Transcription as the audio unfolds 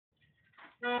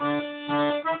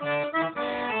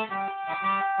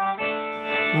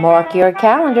Mark your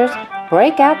calendars,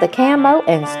 break out the camo,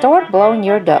 and start blowing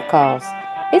your duck calls.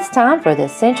 It's time for the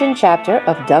Ascension chapter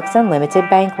of Ducks Unlimited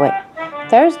Banquet.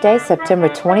 Thursday, September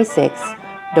 26th.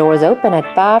 Doors open at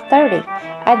 5:30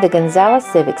 at the Gonzales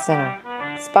Civic Center.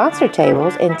 Sponsor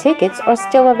tables and tickets are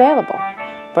still available.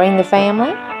 Bring the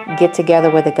family, get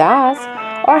together with the guys,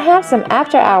 or have some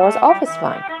after-hours office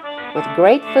fun. With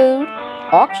great food,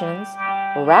 auctions,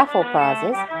 raffle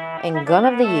prizes, and Gun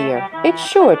of the Year, it's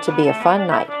sure to be a fun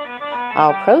night.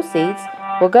 All proceeds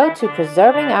will go to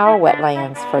preserving our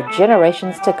wetlands for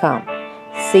generations to come.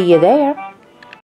 See you there.